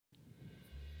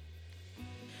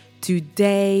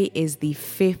Today is the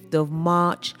 5th of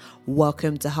March.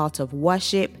 Welcome to Heart of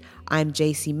Worship. I'm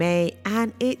JC May,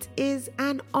 and it is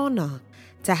an honor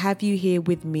to have you here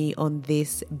with me on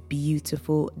this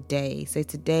beautiful day. So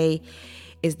today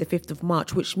is the 5th of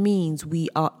March, which means we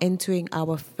are entering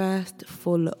our first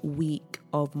full week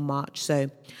of March.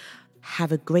 So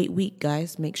have a great week,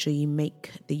 guys. Make sure you make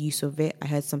the use of it. I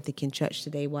heard something in church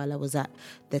today while I was at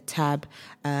the tab,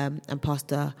 and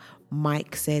Pastor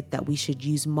Mike said that we should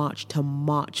use March to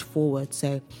march forward.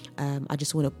 So I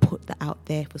just want to put that out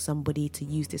there for somebody to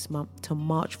use this month to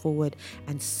march forward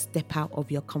and step out of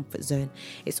your comfort zone.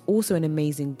 It's also an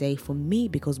amazing day for me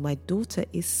because my daughter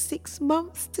is 6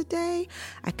 months today.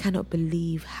 I cannot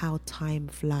believe how time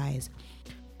flies.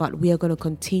 But we are going to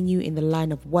continue in the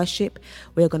line of worship.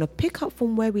 We are going to pick up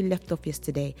from where we left off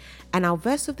yesterday. And our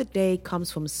verse of the day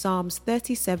comes from Psalms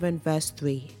 37 verse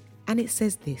 3. And it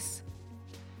says this: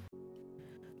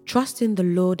 "Trust in the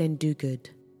Lord and do good.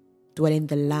 Dwell in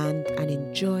the land and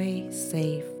enjoy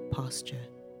safe pasture."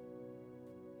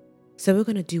 So we're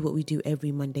going to do what we do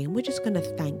every Monday. And we're just going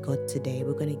to thank God today.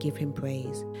 We're going to give him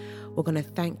praise. We're going to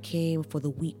thank him for the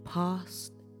week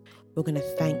past. We're going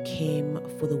to thank him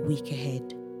for the week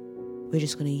ahead. We're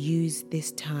just going to use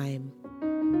this time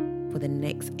for the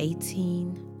next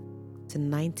 18 to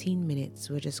 19 minutes.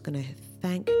 We're just going to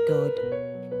thank God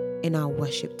in our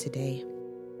worship today.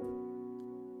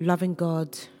 Loving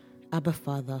God, Abba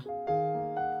Father,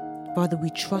 Father, we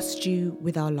trust you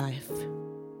with our life.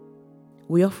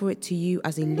 We offer it to you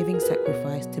as a living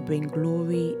sacrifice to bring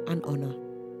glory and honor.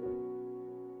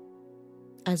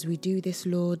 As we do this,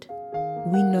 Lord,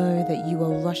 we know that you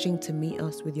are rushing to meet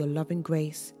us with your loving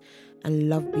grace and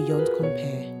love beyond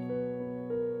compare.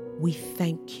 We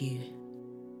thank you.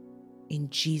 In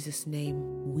Jesus'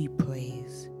 name we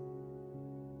praise.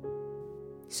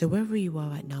 So wherever you are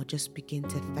right now, just begin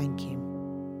to thank him.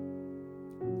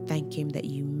 Thank him that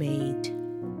you made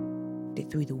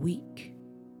it through the week.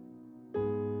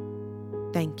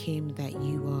 Thank him that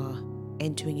you are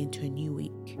entering into a new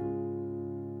week.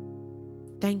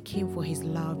 Thank him for his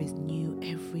love is new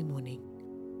every morning.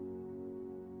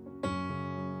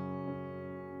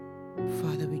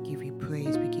 Father, we give you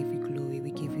praise, we give you glory,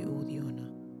 we give you all the honor.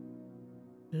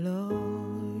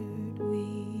 Lord, we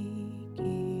give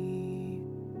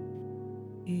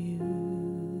you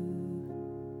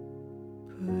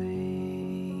praise.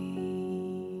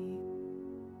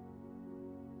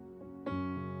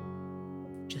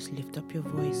 Just lift up your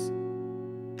voice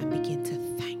and begin to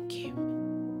thank him.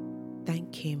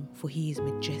 Thank him for he is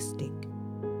majestic.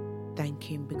 Thank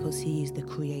him because he is the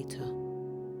creator.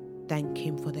 Thank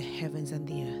him for the heavens and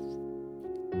the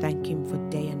earth. Thank him for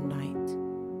day and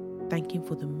night. Thank him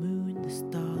for the moon, the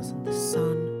stars and the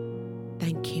sun.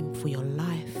 Thank him for your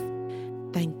life.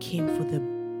 Thank him for the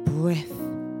breath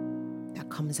that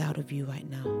comes out of you right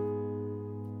now.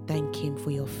 Thank him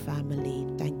for your family.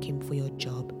 Thank him for your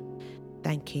job.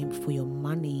 Thank him for your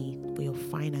money, for your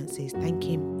finances. Thank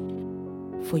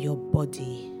him for your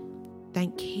body.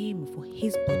 Thank him for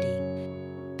his body.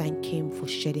 Thank him for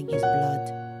shedding his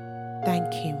blood.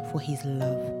 Thank him for his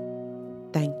love.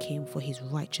 Thank him for his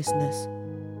righteousness.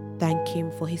 Thank him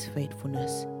for his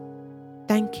faithfulness.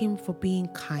 Thank him for being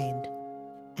kind.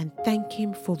 And thank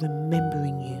him for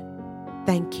remembering you.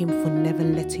 Thank him for never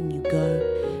letting you go.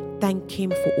 Thank him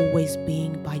for always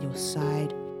being by your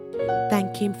side.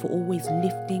 Thank him for always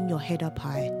lifting your head up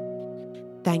high.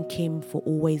 Thank him for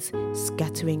always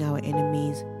scattering our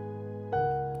enemies.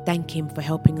 Thank him for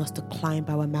helping us to climb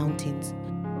our mountains.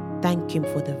 Thank him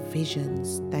for the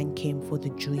visions. Thank him for the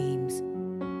dreams.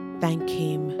 Thank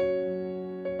him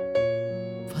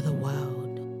for the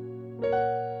world.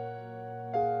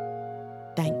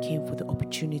 Thank him for the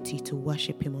opportunity to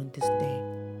worship him on this day.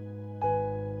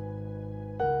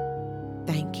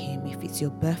 Thank him. If it's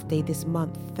your birthday this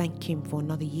month, thank him for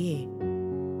another year.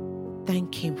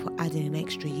 Thank him for adding an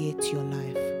extra year to your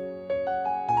life.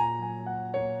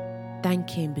 Thank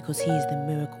him because he is the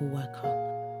miracle worker.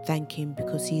 Thank him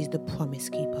because he is the promise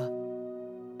keeper.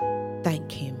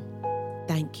 Thank him.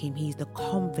 Thank him. He is the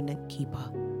covenant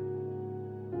keeper.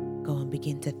 Go and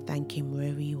begin to thank him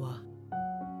wherever you are.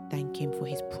 Thank him for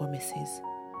his promises.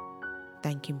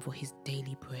 Thank him for his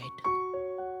daily bread.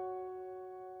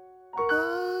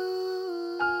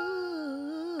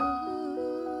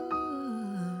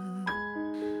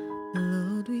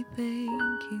 Lord, we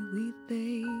thank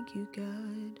you,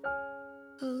 God.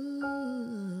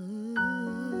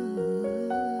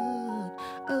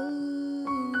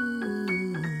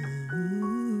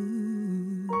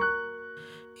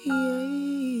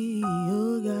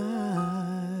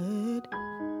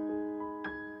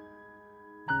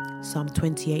 Psalm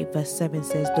 28 verse 7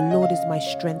 says, "The Lord is my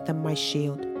strength and my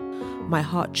shield. My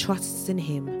heart trusts in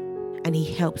him and he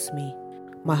helps me.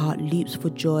 My heart leaps for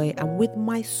joy, and with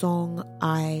my song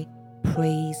I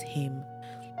praise him."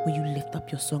 Will you lift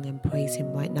up your song and praise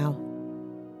him right now?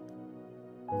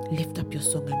 Lift up your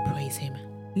song and praise him.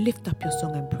 Lift up your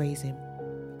song and praise him.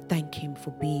 Thank him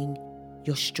for being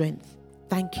your strength.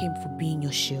 Thank him for being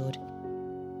your shield.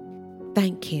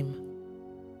 Thank him.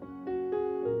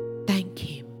 Thank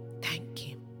him. Thank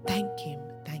him. Thank him.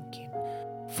 Thank him.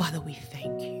 Father, we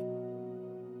thank you.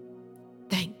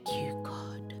 Thank you,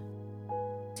 God.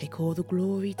 Take all the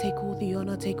glory, take all the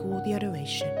honor, take all the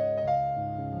adoration.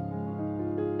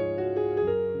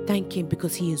 Thank him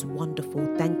because he is wonderful.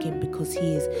 Thank him because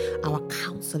he is our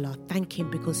counselor. Thank him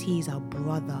because he is our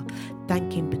brother.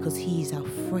 Thank him because he is our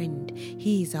friend.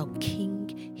 He is our King.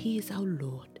 He is our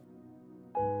Lord.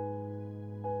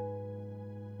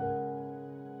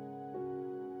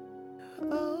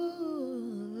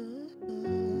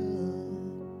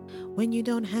 When you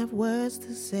don't have words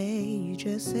to say, you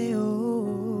just say, oh,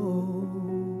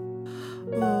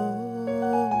 oh,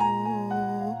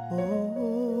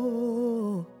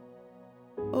 oh,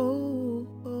 oh,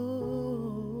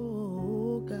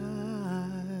 oh,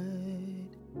 God.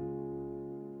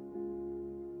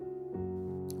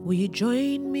 Will you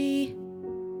join me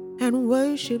and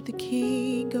worship the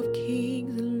King of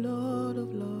Kings and Lord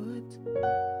of Lords,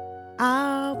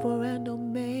 Alpha and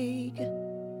Omega?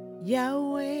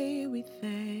 Yahweh, we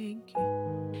thank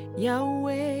you.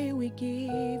 Yahweh, we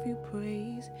give you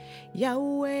praise.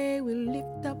 Yahweh, we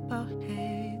lift up our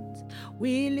hands.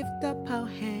 We lift up our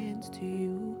hands to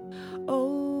you.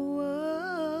 Oh,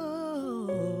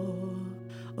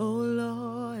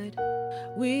 Lord,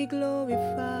 we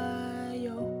glorify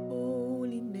your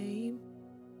holy name.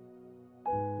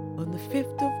 On the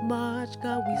 5th of March,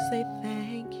 God, we say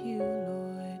thank you,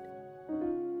 Lord.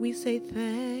 We say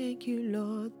thank you,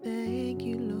 Lord, thank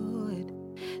you, Lord.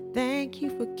 Thank you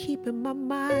for keeping my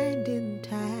mind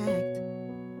intact.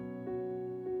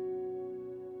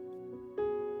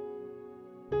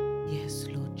 Yes,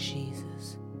 Lord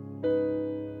Jesus.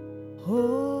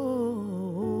 Hosanna.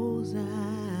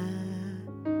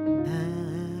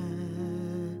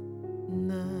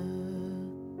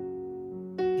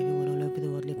 Everyone all over the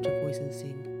world, lift your voice and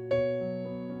sing.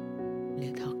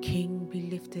 Let our King be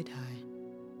lifted high.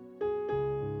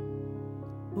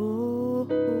 Oh,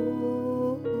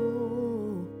 oh,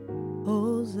 oh,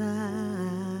 Hosanna.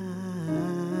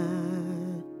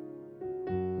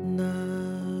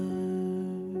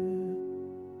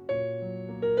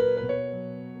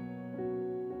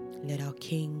 Let our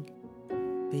King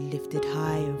be lifted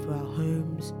high over our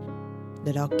homes.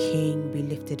 Let our King be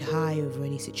lifted high over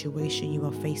any situation you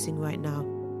are facing right now.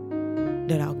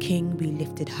 Let our King be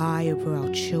lifted high over our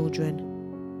children.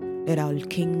 Let our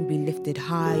King be lifted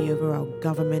high over our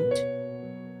government.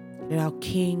 Let our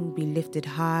King be lifted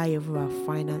high over our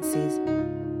finances.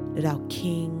 Let our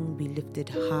King be lifted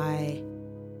high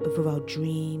over our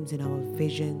dreams and our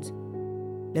visions.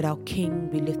 Let our King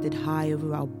be lifted high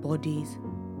over our bodies,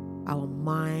 our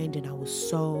mind and our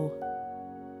soul.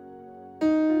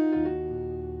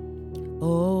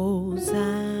 Hosanna,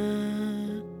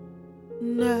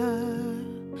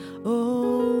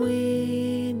 oh,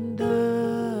 in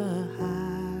the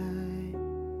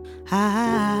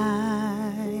high,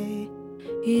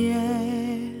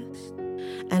 yes,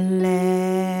 and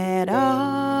let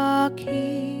our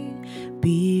King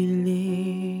be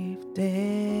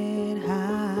lifted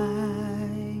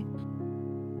high.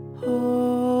 Hosanna,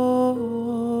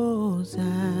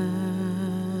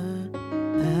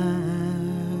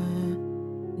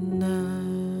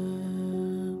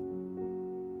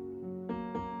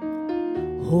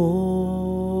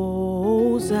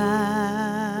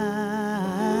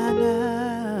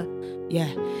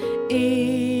 yeah,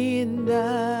 in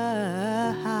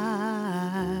the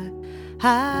highest,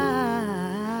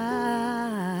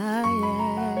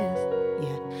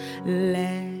 yeah.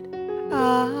 Let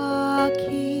our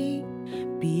King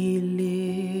be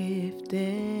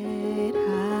lifted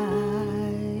high.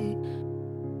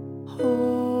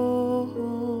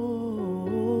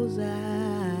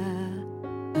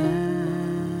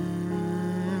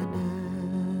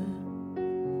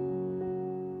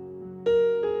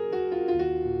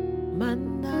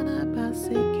 Mandana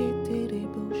basekete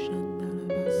rebo shandana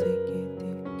basekete.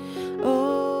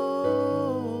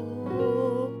 Oh,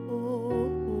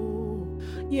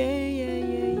 yeah, yeah,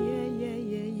 yeah, yeah,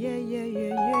 yeah, yeah, yeah,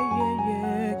 yeah, yeah,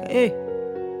 yeah. Hey.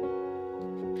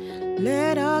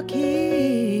 Let our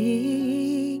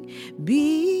King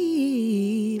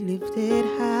be lifted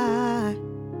high.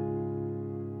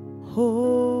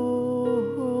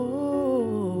 Oh,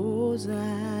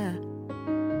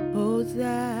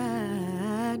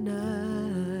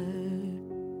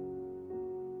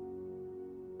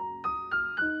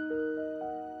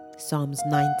 Psalms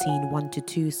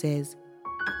 19:1-2 says,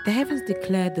 "The heavens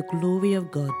declare the glory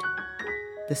of God.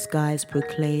 The skies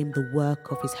proclaim the work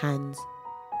of his hands.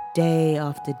 Day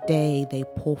after day they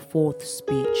pour forth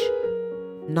speech.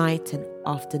 Night and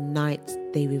after night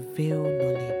they reveal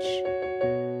knowledge."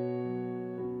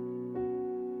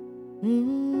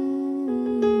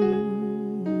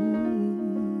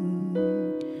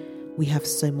 We have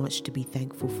so much to be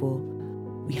thankful for.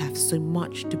 We have so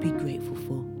much to be grateful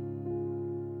for.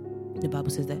 The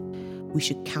Bible says that we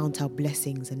should count our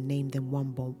blessings and name them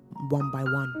one by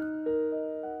one.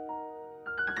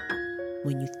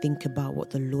 When you think about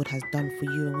what the Lord has done for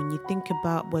you, and when you think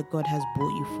about where God has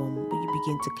brought you from, you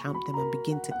begin to count them and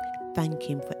begin to thank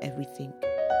him for everything.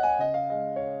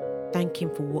 Thank him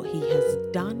for what he has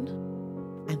done,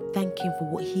 and thank him for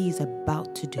what he is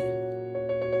about to do.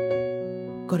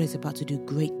 God is about to do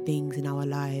great things in our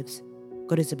lives.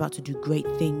 God is about to do great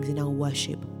things in our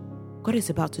worship. God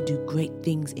is about to do great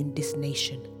things in this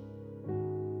nation.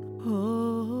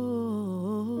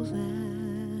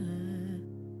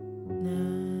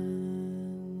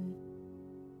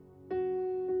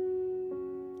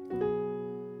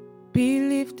 Be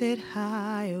lifted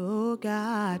high, oh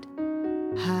God,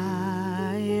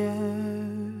 higher.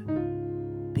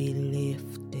 Be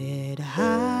lifted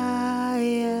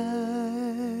higher.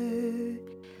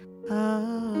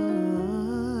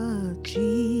 Oh,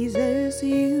 Jesus,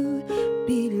 you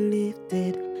be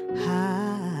lifted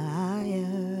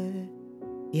higher.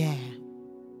 Yeah.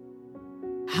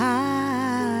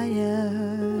 Higher.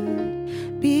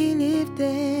 Be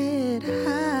lifted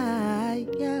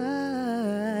higher.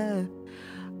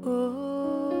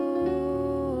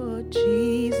 Oh,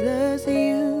 Jesus,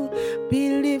 you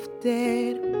be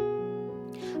lifted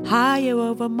higher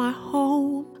over my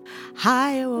home,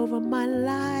 higher over my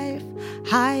life,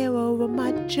 higher over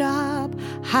my job,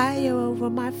 higher over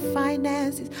my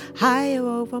finances, higher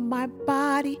over my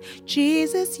body.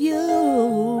 Jesus,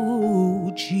 you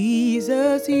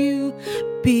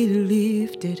be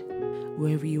lifted.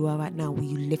 Wherever you are right now, will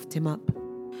you lift him up?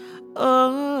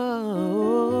 Oh,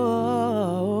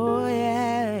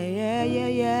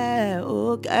 yeah.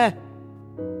 Okay.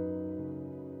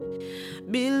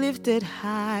 Be lifted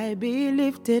high, be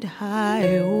lifted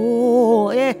high.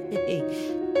 Oh, yeah.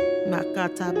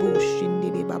 Makata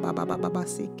bushindiri baba baba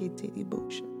seketiri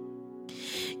busha.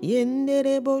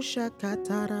 Yendere busha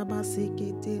katara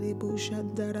baseketiri busha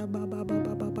dara baba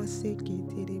baba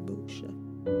seketiri busha.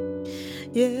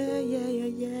 Yeah.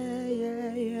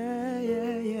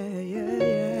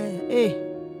 Hey.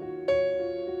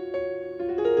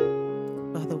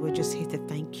 Father, we're just here to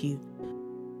thank you.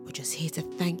 We're just here to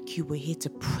thank you. We're here to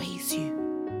praise you.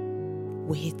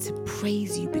 We're here to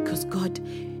praise you because, God,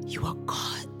 you are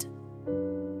God,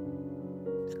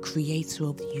 the creator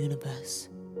of the universe,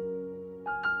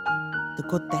 the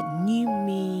God that knew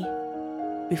me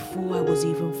before I was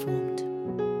even formed,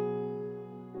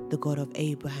 the God of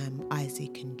Abraham,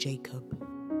 Isaac, and Jacob.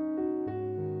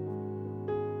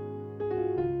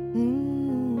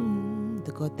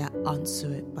 The God that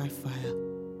answered by fire,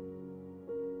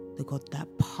 the God that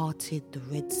parted the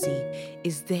Red Sea.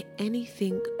 Is there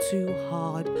anything too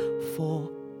hard for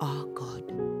our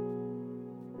God?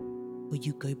 Will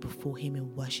you go before him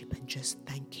in worship and just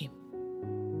thank him?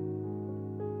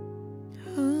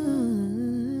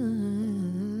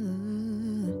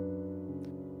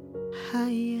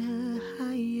 Higher.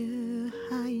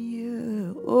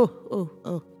 Oh.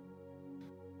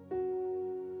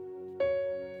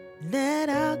 Let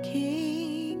our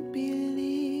King be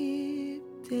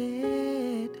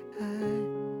lifted high.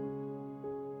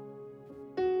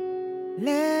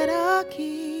 Let our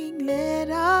King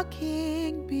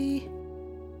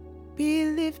be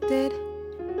lifted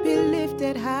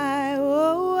high.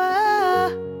 Oh,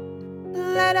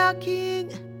 let our King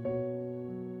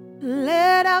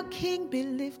be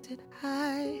lifted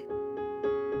high.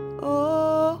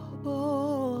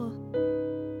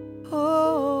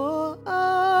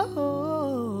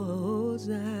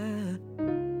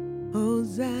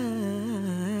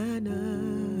 Hosanna.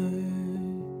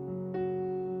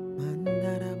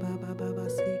 Mandara baba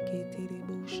seketiri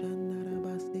busha ndara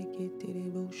ba seketiri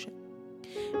busha.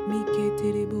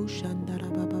 Miketiri busha ndara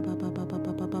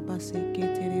baba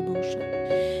seketiri busha.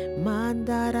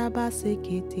 Mandara ba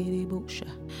seketiri busha.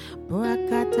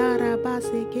 Brakatara ba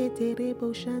seketiri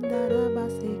busha ndara ba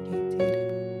seketiri.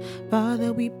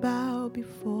 Father, we bow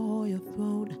before your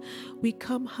throne. We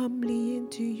come humbly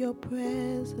into your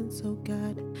presence, oh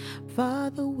God.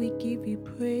 Father, we give you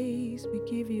praise. We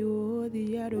give you all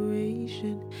the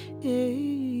adoration.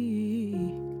 Hey.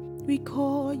 We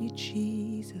call you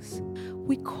Jesus.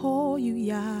 We call you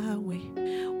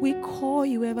Yahweh. We call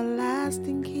you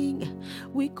Everlasting King.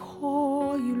 We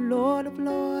call you Lord of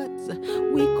Lords.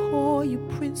 We call you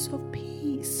Prince of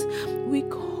Peace. We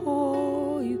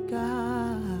call you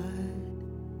God.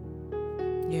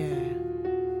 Yeah.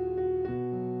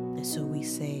 And so we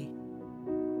say,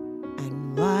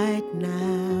 and right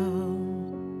now,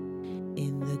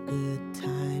 in the good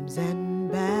times and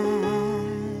bad,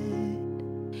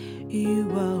 you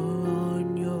are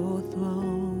on your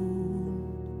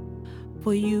throne,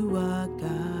 for you are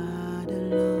God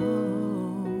alone.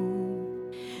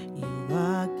 You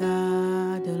are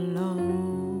God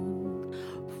alone,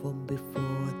 from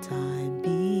before time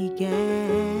began.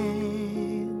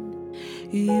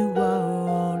 You are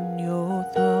on your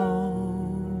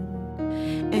throne,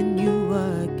 and you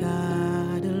are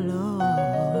God alone.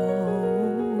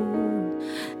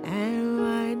 And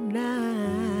right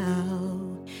now,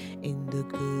 in the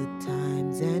good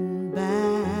times and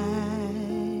bad,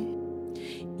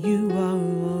 you are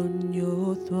on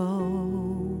your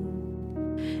throne,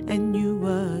 and you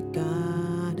are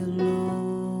God alone.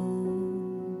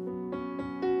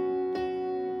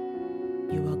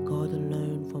 You are God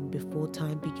alone from before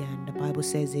time began. The Bible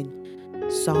says in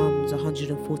Psalms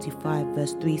 145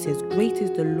 verse 3 says, "Great is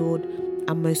the Lord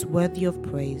and most worthy of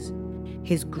praise.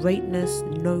 His greatness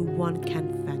no one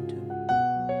can fathom."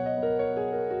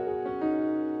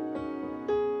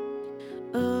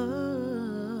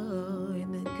 Oh,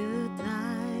 in the good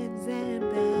times and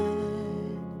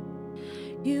bad,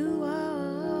 you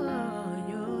are on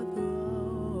your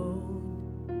throne.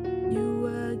 You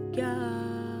are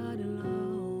God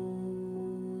alone.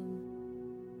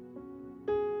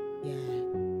 Yeah,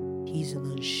 He's an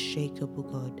unshakable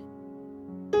God.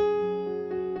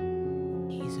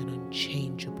 He's an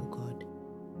unchangeable God.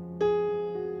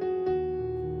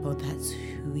 Oh, that's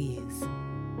who He is.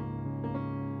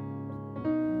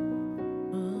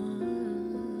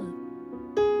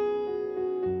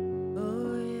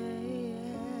 Oh, yeah,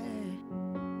 yeah.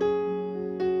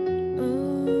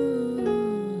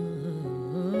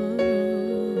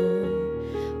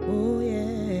 Oh,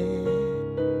 yeah.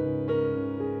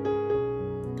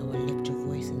 Go and lift your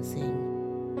voice and sing.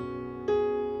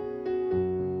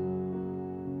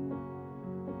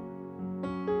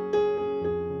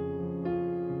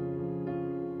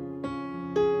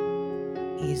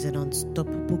 He's an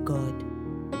unstoppable God.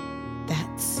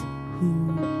 That's who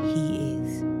He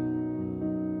is.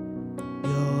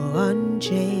 You're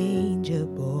unchangeable,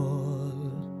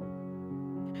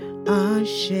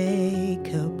 unshakable,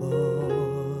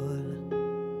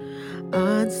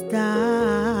 unstoppable,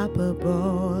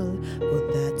 but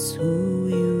that's who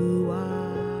you are.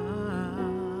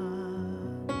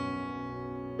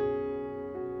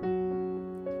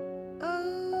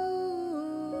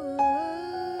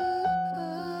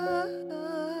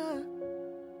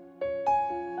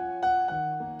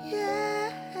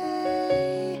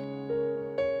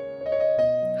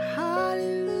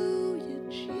 Hallelujah,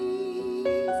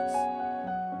 Jesus.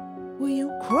 Will you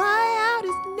cry out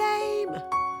His name?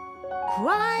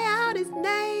 Cry out His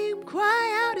name. Cry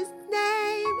out His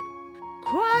name.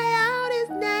 Cry out His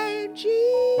name, Jesus.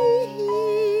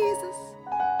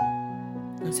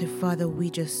 And so, Father, we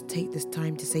just take this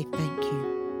time to say thank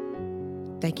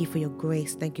you. Thank you for your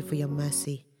grace. Thank you for your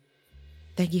mercy.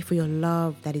 Thank you for your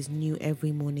love that is new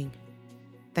every morning.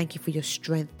 Thank you for your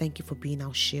strength. Thank you for being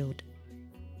our shield.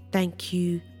 Thank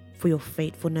you for your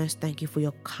faithfulness. Thank you for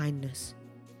your kindness.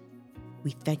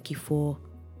 We thank you for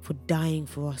dying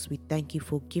for us. We thank you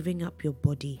for giving up your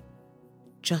body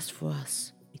just for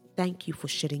us. We thank you for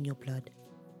shedding your blood.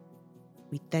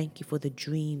 We thank you for the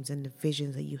dreams and the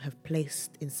visions that you have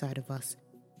placed inside of us.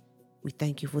 We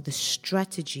thank you for the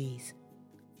strategies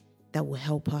that will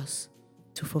help us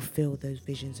to fulfill those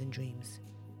visions and dreams.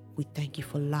 We thank you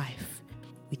for life.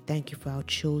 We thank you for our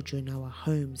children, our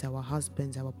homes, our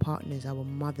husbands, our partners, our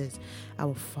mothers,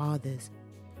 our fathers.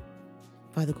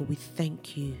 Father God, we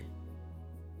thank you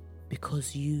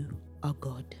because you are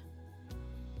God.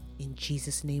 In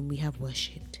Jesus' name we have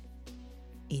worshipped.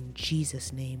 In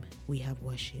Jesus' name we have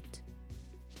worshipped.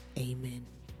 Amen.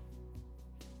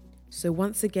 So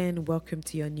once again, welcome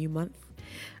to your new month.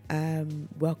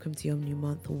 Welcome to your new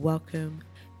month. Welcome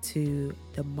to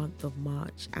the month of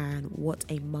March, and what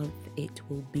a month it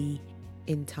will be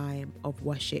in time of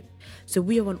worship. So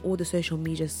we are on all the social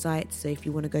media sites. So if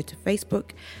you want to go to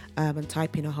Facebook and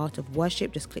type in A Heart of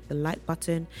Worship, just click the like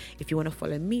button. If you want to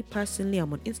follow me personally,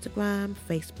 I'm on Instagram,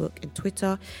 Facebook and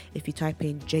Twitter. If you type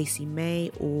in JC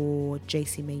May or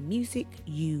JC May Music,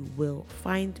 you will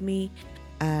find me.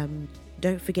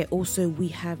 Don't forget also we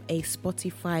have a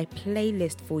Spotify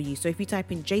playlist for you. So if you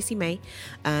type in JC May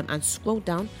and scroll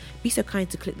down, be so kind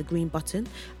to click the green button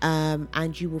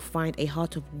and you will find a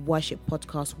Heart of Worship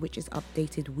podcast, which is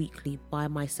updated weekly by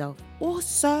myself.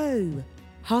 Also,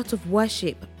 Heart of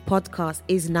Worship podcast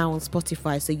is now on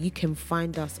Spotify, so you can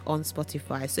find us on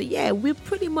Spotify. So yeah, we're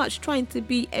pretty much trying to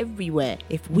be everywhere.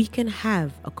 If we can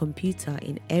have a computer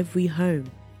in every home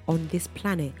on this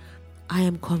planet, I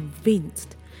am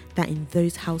convinced that in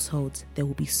those households there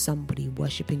will be somebody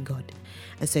worshiping God.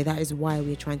 And so that is why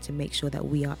we're trying to make sure that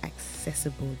we are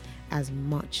accessible as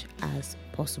much as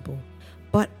possible.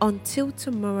 But until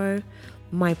tomorrow,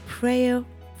 my prayer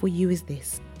for you is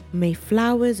this: may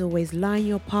flowers always line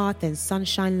your path and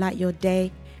sunshine light your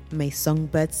day. May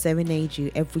songbirds serenade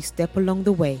you every step along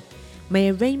the way. May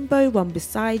a rainbow run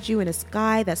beside you in a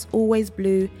sky that's always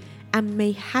blue. And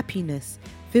may happiness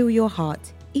fill your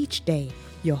heart each day,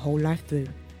 your whole life through.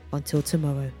 Until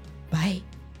tomorrow. Bye.